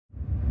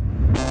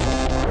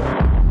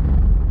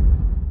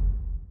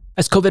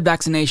As COVID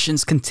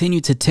vaccinations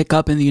continue to tick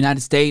up in the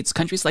United States,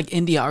 countries like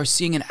India are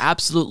seeing an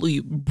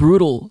absolutely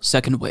brutal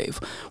second wave,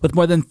 with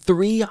more than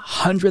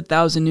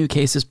 300,000 new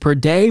cases per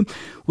day,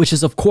 which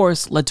has, of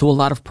course, led to a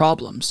lot of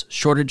problems.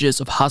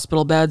 Shortages of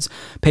hospital beds,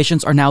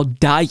 patients are now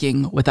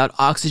dying without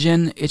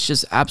oxygen. It's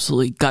just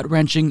absolutely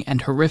gut-wrenching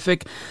and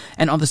horrific.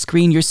 And on the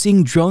screen, you're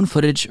seeing drone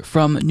footage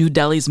from New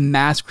Delhi's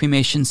mass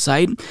cremation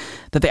site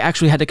that they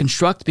actually had to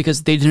construct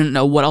because they didn't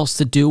know what else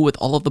to do with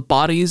all of the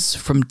bodies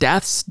from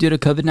deaths due to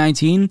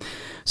COVID-19.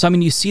 So,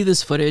 you see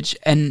this footage,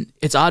 and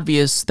it's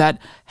obvious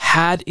that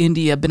had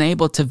India been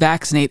able to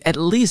vaccinate at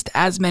least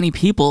as many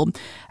people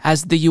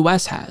as the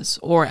US has,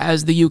 or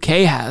as the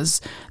UK has,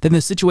 then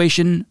the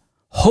situation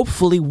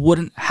hopefully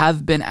wouldn't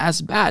have been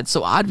as bad.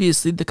 So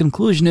obviously the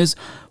conclusion is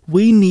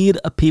we need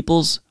a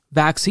people's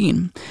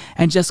vaccine.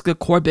 And Jessica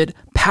Corbett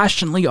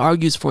passionately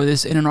argues for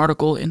this in an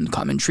article in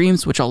Common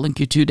Dreams, which I'll link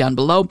you to down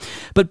below.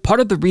 But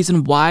part of the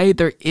reason why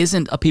there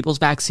isn't a people's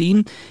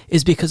vaccine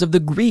is because of the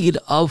greed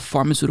of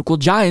pharmaceutical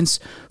giants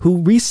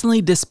who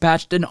recently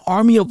dispatched an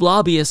army of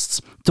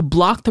lobbyists to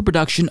block the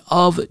production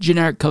of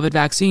generic COVID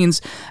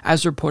vaccines,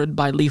 as reported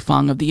by Li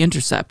Fang of The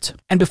Intercept.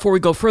 And before we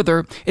go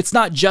further, it's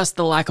not just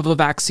the lack of a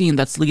vaccine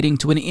that's leading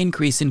to an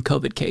increase in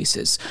COVID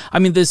cases.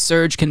 This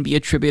surge can be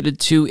attributed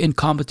to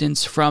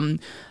incompetence from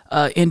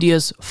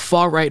India's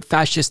far-right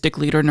fascistic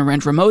leader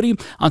Narendra Modi.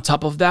 On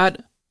top of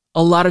that,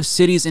 a lot of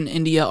cities in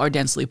India are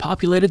densely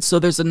populated, so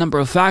there's a number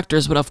of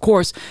factors. But of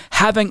course,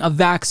 having a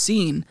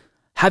vaccine,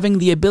 having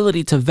the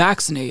ability to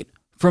vaccinate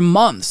for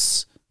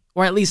months,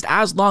 or at least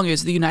as long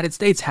as the United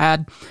States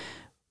had,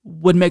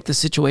 would make the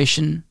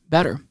situation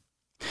better.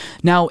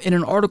 Now, in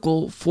an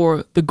article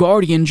for The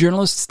Guardian,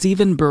 journalist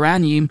Stephen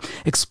Barani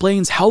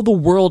explains how the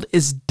world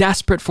is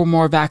desperate for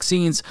more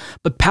vaccines,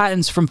 but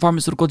patents from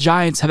pharmaceutical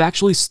giants have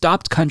actually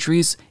stopped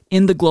countries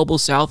in the global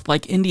south,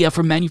 like India,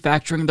 from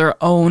manufacturing their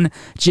own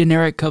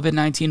generic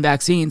COVID-19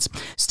 vaccines.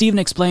 Stephen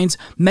explains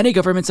many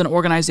governments and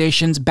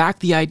organizations back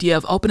the idea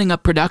of opening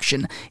up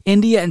production.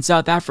 India and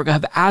South Africa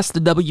have asked the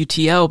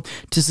WTO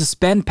to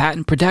suspend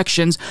patent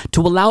protections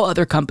to allow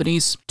other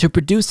companies to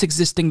produce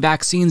existing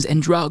vaccines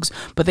and drugs,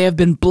 but they have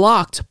been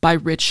blocked by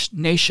rich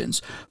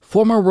nations.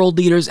 Former world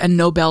leaders and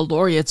Nobel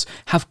laureates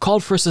have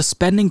called for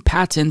suspending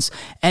patents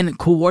and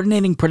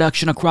coordinating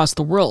production across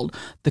the world,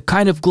 the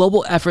kind of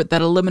global effort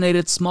that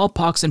eliminated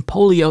smallpox and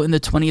polio in the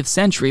 20th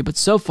century, but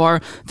so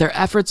far, their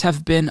efforts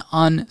have been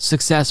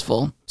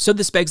unsuccessful. So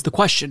this begs the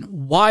question,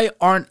 why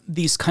aren't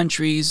these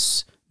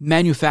countries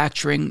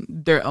manufacturing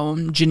their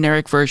own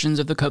generic versions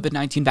of the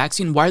COVID-19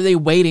 vaccine? Why are they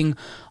waiting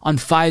on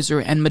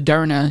Pfizer and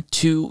Moderna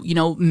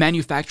to,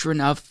 manufacture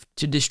enough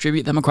to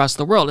distribute them across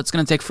the world? It's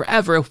going to take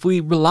forever if we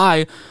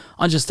rely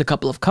on just a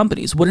couple of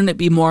companies. Wouldn't it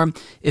be more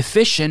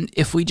efficient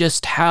if we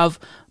just have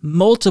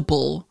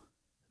multiple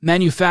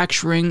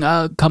manufacturing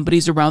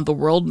companies around the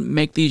world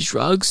make these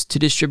drugs to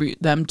distribute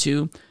them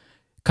to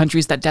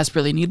countries that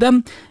desperately need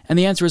them? And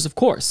the answer is, of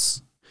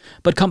course.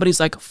 But companies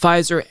like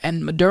Pfizer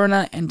and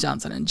Moderna and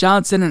Johnson &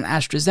 Johnson and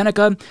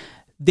AstraZeneca,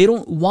 they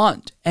don't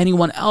want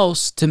anyone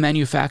else to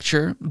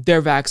manufacture their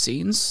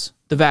vaccines,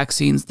 the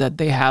vaccines that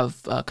they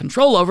have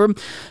control over,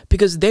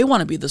 because they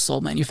want to be the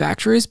sole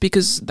manufacturers,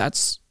 because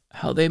that's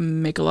how they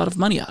make a lot of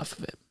money off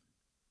of it.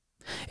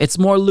 It's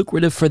more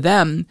lucrative for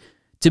them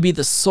to be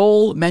the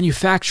sole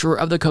manufacturer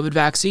of the COVID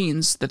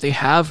vaccines that they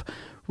have,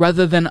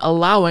 rather than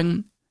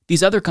allowing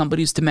these other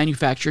companies to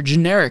manufacture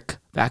generic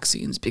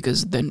vaccines,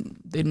 because then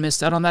they'd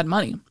miss out on that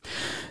money.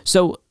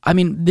 So,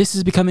 this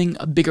is becoming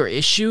a bigger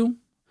issue.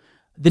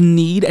 The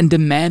need and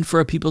demand for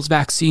a people's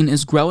vaccine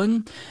is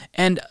growing.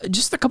 And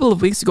just a couple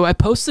of weeks ago, I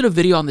posted a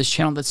video on this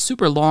channel that's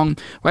super long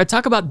where I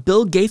talk about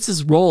Bill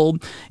Gates' role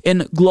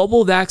in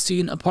global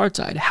vaccine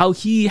apartheid, how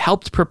he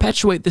helped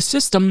perpetuate the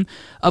system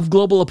of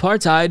global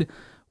apartheid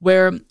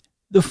where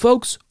the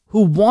folks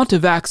who want a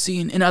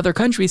vaccine in other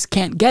countries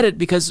can't get it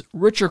because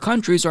richer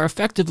countries are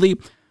effectively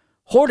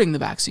hoarding the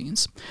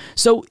vaccines.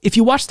 So if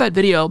you watch that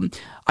video,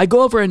 I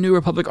go over a New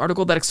Republic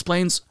article that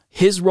explains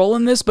his role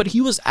in this, but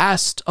he was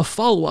asked a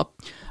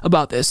follow-up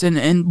about this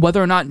and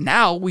whether or not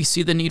now we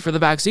see the need for the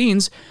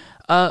vaccines.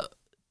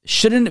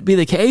 Shouldn't it be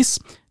the case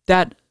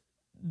that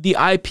the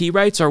IP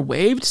rights are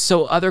waived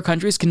so other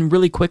countries can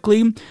really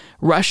quickly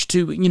rush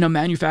to,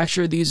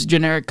 manufacture these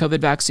generic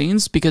COVID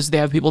vaccines because they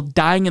have people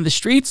dying in the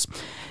streets?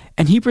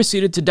 And he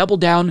proceeded to double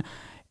down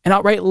and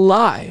outright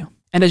lie.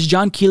 And as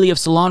John Keeley of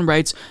Salon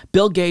writes,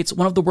 Bill Gates,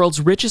 one of the world's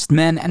richest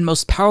men and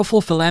most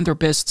powerful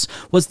philanthropists,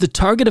 was the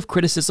target of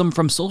criticism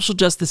from social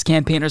justice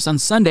campaigners on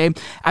Sunday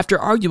after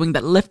arguing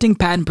that lifting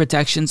patent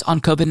protections on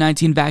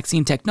COVID-19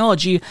 vaccine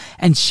technology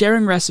and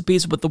sharing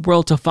recipes with the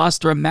world to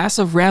foster a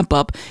massive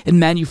ramp-up in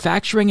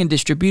manufacturing and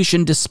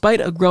distribution, despite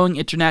a growing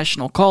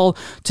international call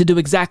to do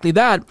exactly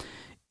that,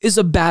 is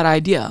a bad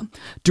idea.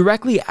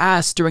 Directly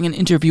asked during an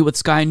interview with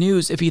Sky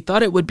News if he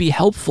thought it would be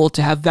helpful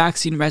to have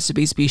vaccine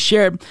recipes be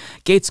shared,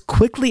 Gates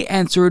quickly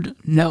answered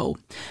no.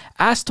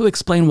 Asked to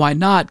explain why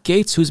not,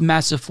 Gates, whose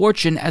massive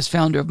fortune as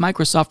founder of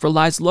Microsoft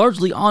relies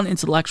largely on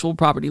intellectual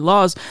property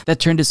laws that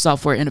turned his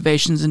software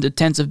innovations into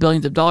tens of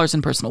billions of dollars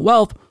in personal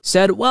wealth,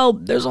 said, well,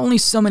 there's only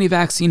so many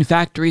vaccine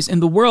factories in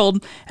the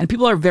world, and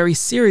people are very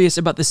serious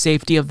about the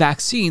safety of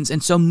vaccines,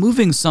 and so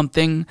moving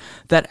something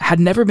that had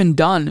never been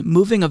done,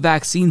 moving a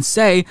vaccine,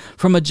 say,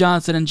 from a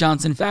Johnson &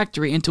 Johnson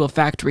factory into a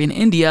factory in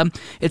India,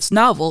 it's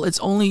novel. It's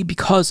only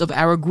because of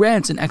our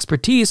grants and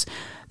expertise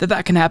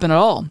that can happen at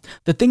all.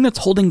 The thing that's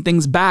holding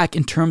things back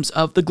in terms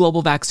of the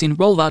global vaccine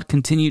rollout,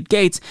 continued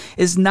Gates,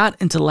 is not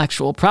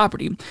intellectual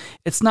property.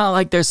 It's not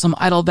like there's some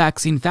idle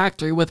vaccine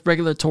factory with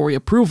regulatory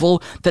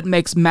approval that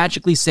makes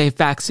magically safe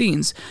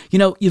vaccines. You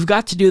know, you've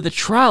got to do the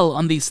trial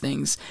on these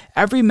things.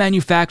 Every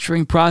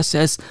manufacturing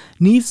process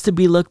needs to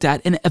be looked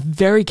at in a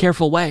very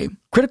careful way.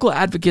 Critical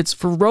advocates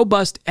for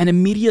robust and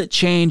immediate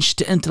change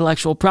to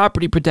intellectual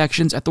property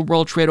protections at the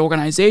World Trade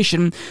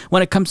Organization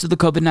when it comes to the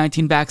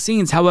COVID-19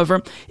 vaccines,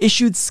 however,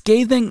 issued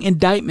scathing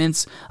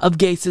indictments of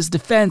Gates'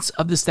 defense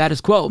of the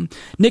status quo.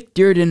 Nick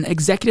Dearden,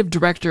 executive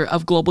director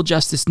of Global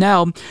Justice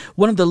Now,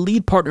 one of the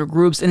lead partner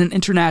groups in an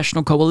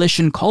international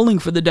coalition calling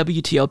for the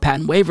WTO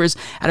patent waivers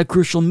at a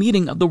crucial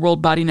meeting of the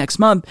world body next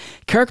month,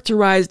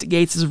 characterized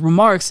Gates'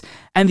 remarks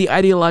and the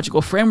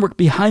ideological framework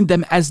behind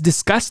them as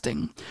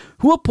disgusting.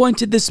 Who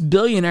appointed this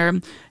billionaire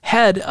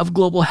head of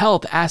global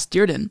health? Asked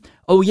Dearden.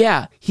 Oh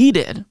yeah, he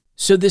did.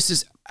 So this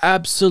is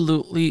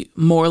absolutely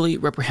morally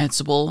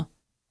reprehensible,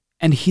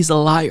 and he's a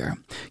liar.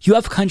 You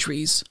have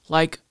countries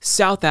like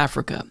South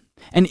Africa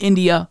and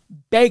India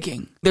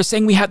begging. They're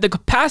saying we have the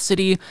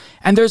capacity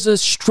and there's a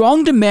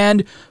strong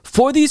demand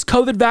for these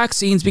COVID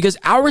vaccines because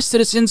our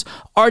citizens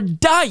are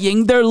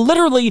dying. They're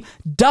literally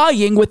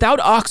dying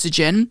without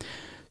oxygen.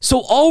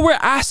 So all we're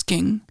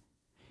asking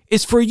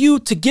is for you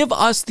to give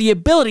us the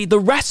ability, the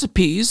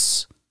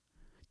recipes,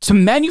 to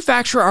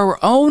manufacture our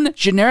own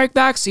generic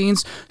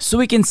vaccines so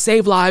we can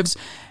save lives.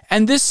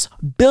 And this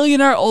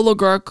billionaire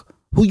oligarch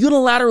who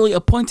unilaterally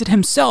appointed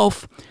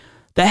himself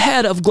the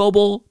head of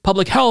global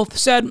public health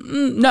said,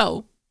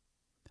 no.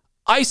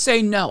 I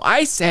say no.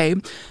 I say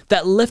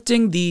that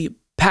lifting the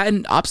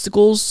patent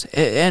obstacles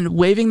and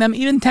waiving them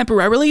even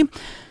temporarily,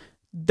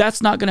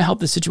 that's not going to help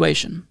the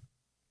situation.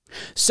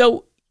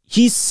 So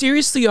he's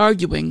seriously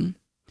arguing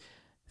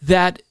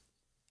that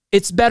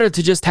it's better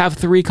to just have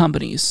 3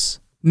 companies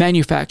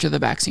manufacture the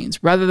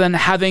vaccines rather than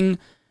having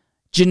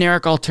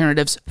generic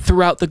alternatives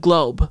throughout the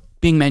globe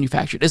being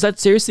manufactured. Is that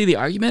seriously the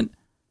argument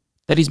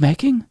that he's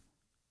making?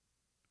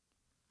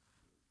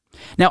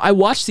 Now, I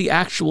watched the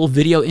actual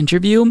video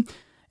interview,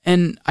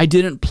 and I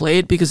didn't play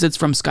it because it's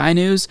from Sky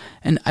News,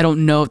 and I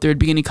don't know if there'd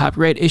be any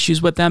copyright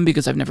issues with them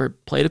because I've never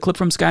played a clip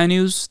from Sky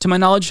News, to my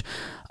knowledge.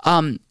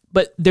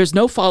 But there's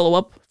no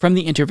follow-up from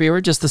the interviewer,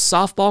 just a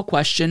softball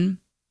question,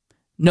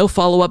 no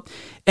follow-up,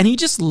 and he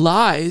just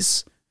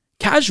lies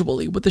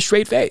casually with a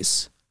straight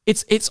face.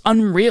 It's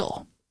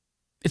unreal.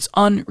 It's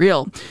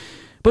unreal.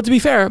 But to be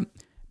fair,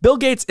 Bill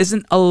Gates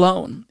isn't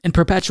alone in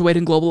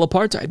perpetuating global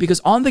apartheid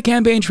because on the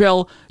campaign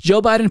trail,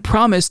 Joe Biden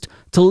promised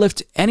to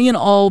lift any and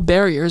all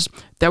barriers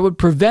that would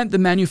prevent the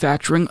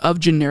manufacturing of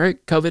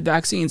generic COVID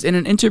vaccines. In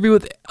an interview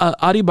with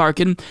Adi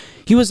Barkan,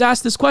 he was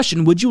asked this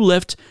question: would you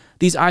lift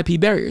these IP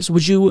barriers?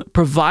 Would you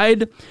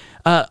provide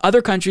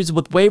other countries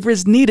with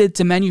waivers needed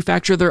to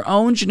manufacture their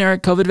own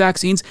generic COVID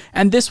vaccines?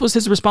 And this was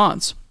his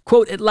response.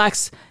 Quote, "It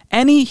lacks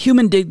any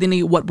human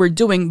dignity what we're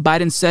doing,"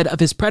 Biden said of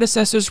his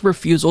predecessor's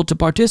refusal to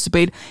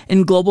participate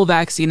in global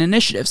vaccine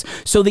initiatives.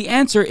 So the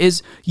answer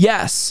is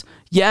yes,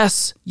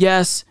 yes,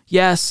 yes,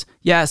 yes,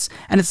 yes.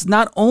 And it's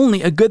not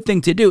only a good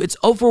thing to do, it's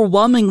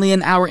overwhelmingly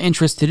in our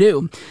interest to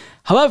do.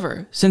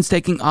 However, since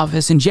taking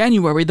office in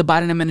January, the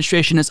Biden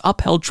administration has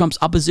upheld Trump's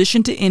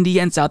opposition to India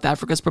and South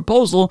Africa's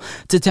proposal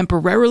to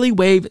temporarily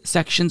waive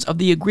sections of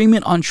the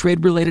agreement on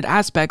trade-related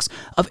aspects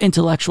of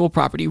intellectual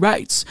property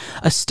rights,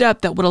 a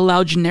step that would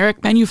allow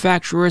generic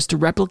manufacturers to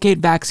replicate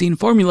vaccine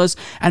formulas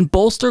and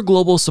bolster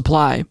global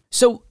supply.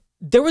 So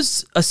there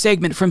was a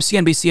segment from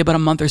CNBC about a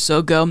month or so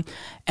ago,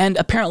 and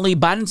apparently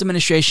Biden's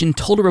administration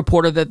told a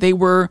reporter that they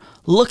were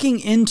looking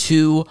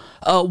into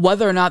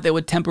whether or not they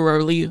would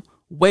temporarily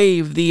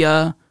waive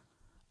the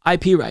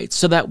IP rights,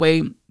 so that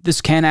way this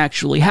can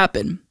actually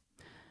happen.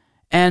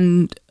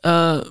 And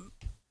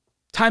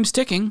time's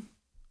ticking.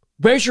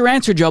 Where's your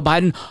answer, Joe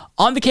Biden?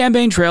 On the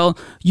campaign trail,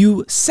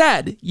 you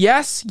said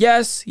yes,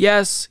 yes,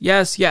 yes,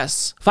 yes,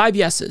 yes. 5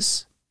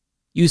 yeses.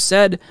 You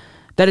said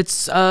that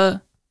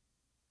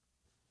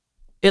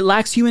it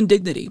lacks human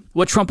dignity,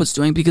 what Trump was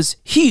doing, because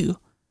he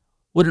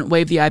wouldn't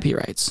waive the IP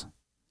rights.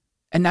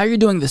 And now you're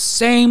doing the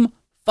same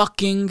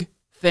fucking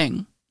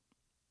thing.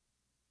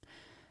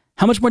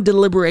 How much more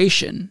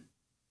deliberation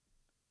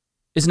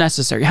is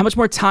necessary? How much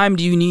more time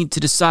do you need to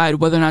decide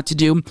whether or not to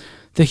do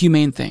the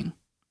humane thing?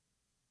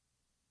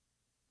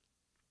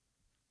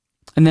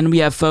 And then we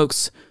have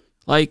folks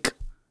like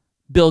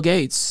Bill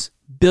Gates,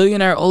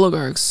 billionaire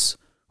oligarchs,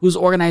 whose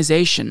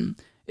organization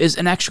is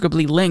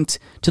inextricably linked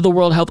to the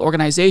World Health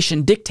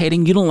Organization,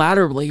 dictating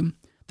unilaterally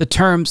the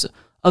terms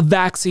of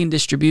vaccine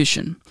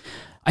distribution.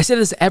 I say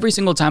this every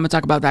single time I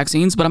talk about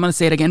vaccines, but I'm going to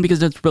say it again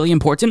because it's really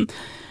important.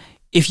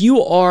 If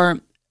you are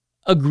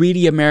a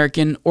greedy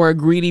American or a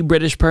greedy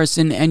British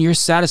person and you're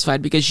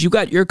satisfied because you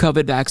got your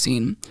COVID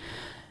vaccine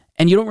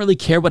and you don't really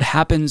care what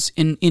happens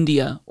in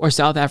India or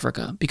South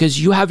Africa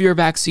because you have your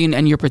vaccine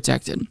and you're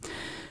protected,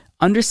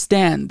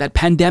 understand that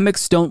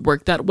pandemics don't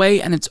work that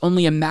way, and it's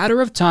only a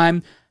matter of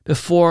time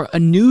before a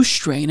new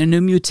strain, a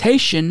new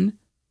mutation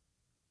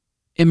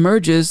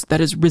emerges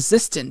that is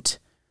resistant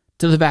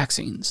to the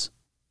vaccines.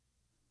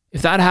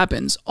 If that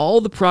happens,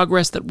 all the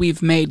progress that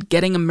we've made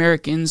getting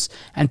Americans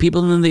and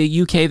people in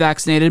the UK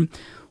vaccinated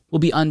will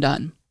be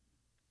undone.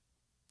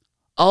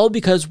 All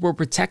because we're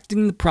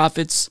protecting the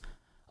profits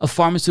of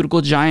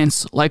pharmaceutical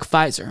giants like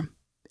Pfizer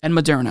and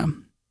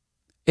Moderna.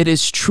 It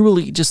is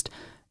truly just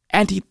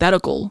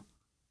antithetical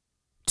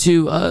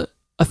to a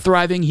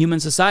thriving human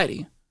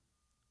society.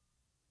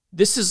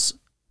 This is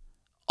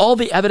all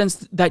the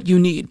evidence that you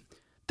need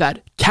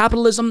that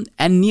capitalism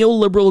and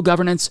neoliberal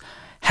governance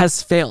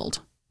has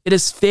failed. It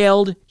has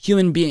failed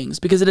human beings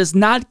because it is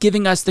not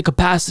giving us the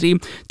capacity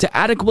to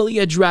adequately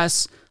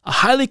address a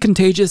highly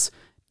contagious,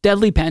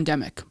 deadly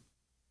pandemic.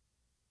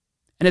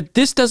 And if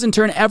this doesn't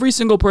turn every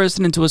single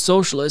person into a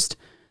socialist,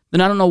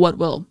 then I don't know what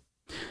will.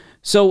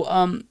 So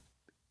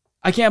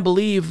I can't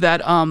believe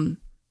that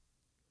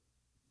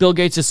Bill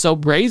Gates is so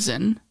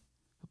brazen,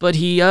 but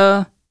he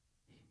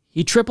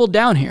tripled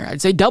down here.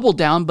 I'd say doubled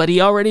down, but he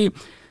already,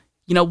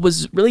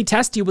 was really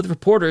testy with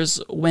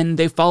reporters when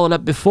they followed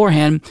up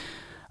beforehand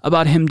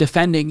about him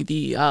defending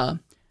the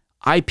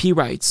IP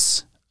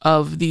rights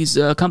of these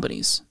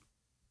companies.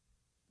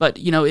 But,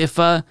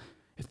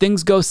 if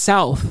things go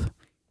south,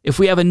 if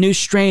we have a new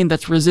strain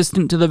that's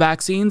resistant to the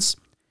vaccines,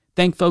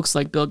 thank folks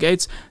like Bill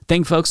Gates,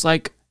 thank folks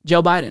like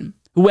Joe Biden,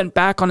 who went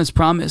back on his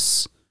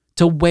promise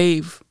to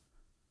waive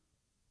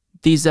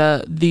these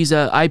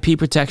IP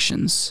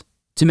protections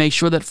to make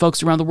sure that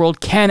folks around the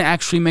world can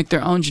actually make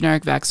their own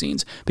generic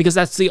vaccines, because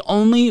that's the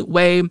only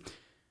way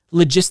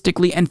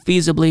logistically and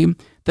feasibly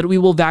that we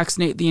will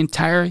vaccinate the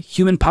entire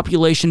human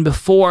population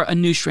before a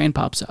new strain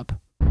pops up.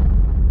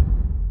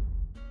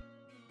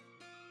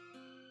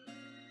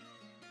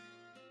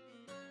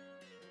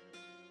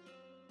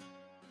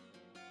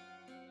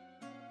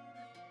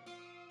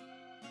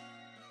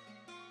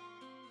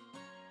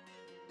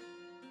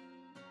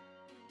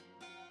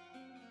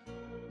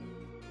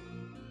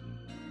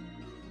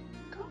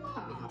 Come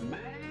on,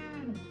 man.